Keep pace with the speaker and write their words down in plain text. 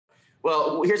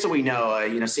Well, here's what we know.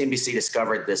 CNBC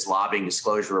discovered this lobbying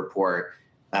disclosure report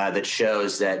that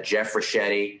shows that Jeff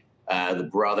Ricchetti, the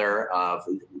brother of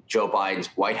Joe Biden's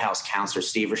White House counselor,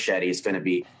 Steve Ricchetti, is going to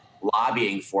be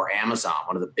lobbying for Amazon,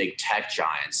 one of the big tech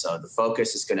giants. So the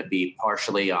focus is going to be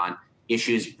partially on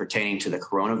issues pertaining to the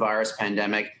coronavirus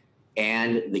pandemic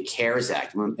and the CARES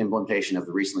Act, implementation of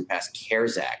the recently passed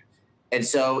CARES Act. And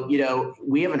so,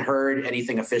 we haven't heard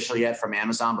anything official yet from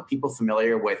Amazon, but people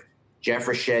familiar with Jeff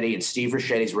Ricchetti and Steve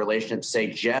Ricchetti's relationship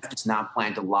say Jeff does not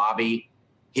plan to lobby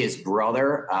his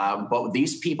brother. But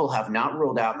these people have not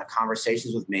ruled out in the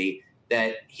conversations with me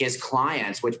that his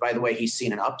clients, which, by the way, he's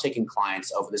seen an uptick in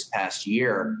clients over this past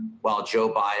year while Joe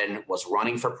Biden was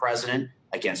running for president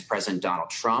against President Donald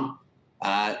Trump.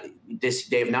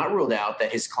 They have not ruled out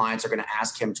that his clients are going to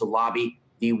ask him to lobby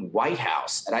the White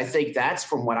House. And I think that's,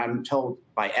 from what I'm told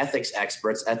by ethics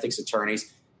experts, ethics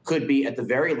attorneys, could be at the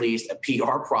very least a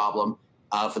PR problem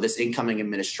for this incoming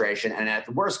administration. And at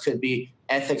the worst could be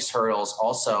ethics hurdles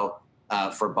also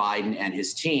for Biden and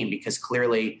his team, because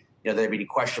clearly there'd be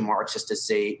question marks just to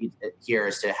see here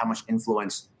as to how much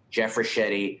influence Jeff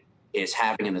Ricchetti is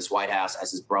having in this White House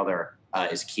as his brother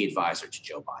is a key advisor to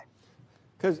Joe Biden.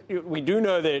 Because we do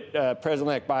know that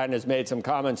President-elect Biden has made some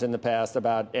comments in the past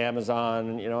about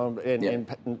Amazon,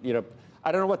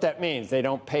 I don't know what that means. They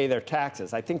don't pay their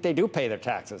taxes. I think they do pay their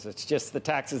taxes. It's just the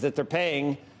taxes that they're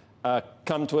paying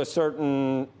come to a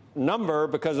certain number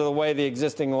because of the way the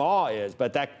existing law is.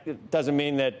 But that doesn't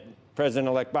mean that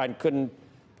President-elect Biden couldn't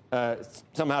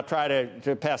somehow try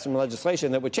to pass some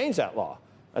legislation that would change that law.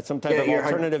 That's some type of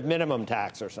alternative minimum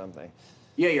tax or something.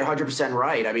 Yeah, you're 100%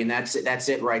 right. I mean, that's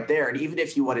it right there. And even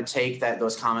if you want to take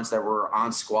those comments that were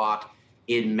on Squawk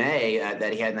in May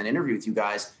that he had in that interview with you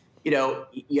guys,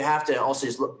 you have to also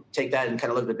just take that and kind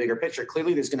of look at the bigger picture.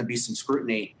 Clearly, there's going to be some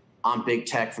scrutiny on big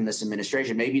tech from this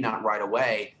administration, maybe not right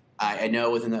away. I know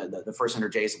within the first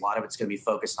 100 days, a lot of it's going to be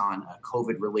focused on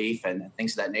COVID relief and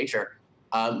things of that nature.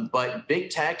 But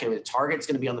big tech, Target's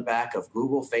going to be on the back of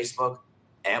Google, Facebook,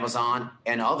 Amazon,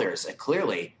 and others,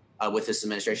 clearly. With this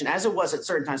administration, as it was at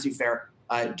certain times, to be fair,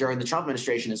 during the Trump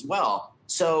administration as well.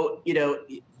 So,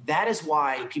 that is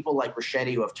why people like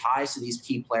Ricchetti, who have ties to these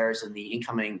key players in the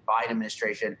incoming Biden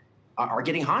administration, are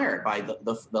getting hired by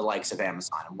the likes of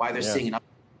Amazon, and why they're seeing an uptick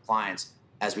in clients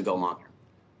as we go along here.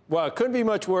 Well, it couldn't be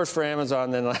much worse for Amazon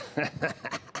than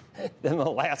the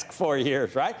last 4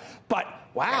 years, right? But,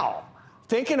 wow,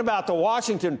 thinking about the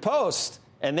Washington Post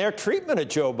and their treatment of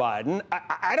Joe Biden,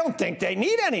 I don't think they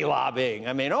need any lobbying.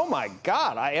 I mean, oh, my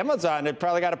God. Amazon had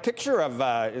probably got a picture of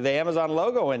the Amazon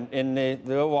logo in the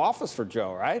Oval Office for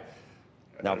Joe, right?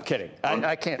 No, I'm kidding.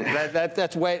 I can't.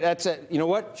 You know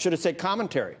what? Should have said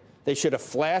commentary. They should have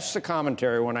flashed the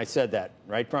commentary when I said that.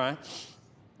 Right, Brian?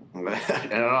 I don't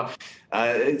know.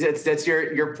 That's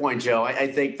your point, Joe.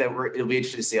 I think that it'll be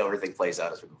interesting to see how everything plays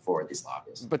out as we go forward, these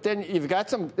lobbyists. But then you've got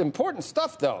some important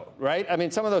stuff, though, right? I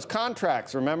mean, some of those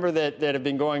contracts, remember, that have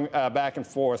been going back and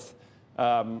forth.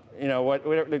 Remember,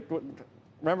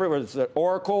 it was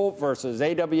Oracle versus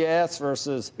AWS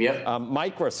versus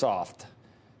Microsoft.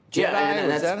 Jedi,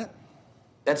 was that it?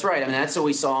 That's right. I mean, that's what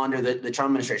we saw under the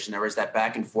Trump administration. There was that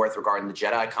back and forth regarding the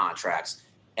Jedi contracts.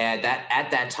 And that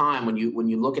at that time, when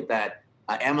you look at that,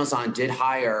 Amazon did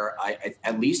hire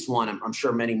at least one. I'm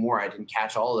sure many more. I didn't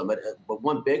catch all of them, but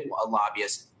one big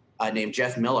lobbyist named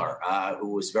Jeff Miller, who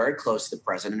was very close to the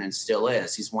president and still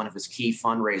is. He's one of his key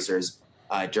fundraisers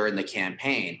during the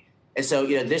campaign. And so,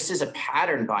 this is a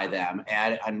pattern by them.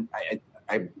 And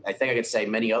I think I could say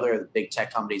many other big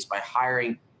tech companies, by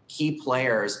hiring key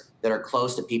players that are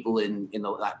close to people in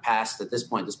the past, at this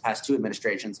point, this past two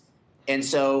administrations. And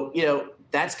so,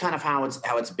 that's kind of how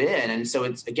it's been. And so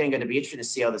it's, again, going to be interesting to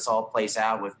see how this all plays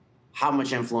out with how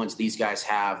much influence these guys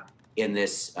have in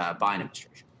this Biden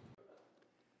administration.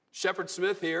 Shepard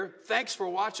Smith here. Thanks for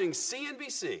watching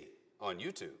CNBC on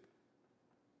YouTube.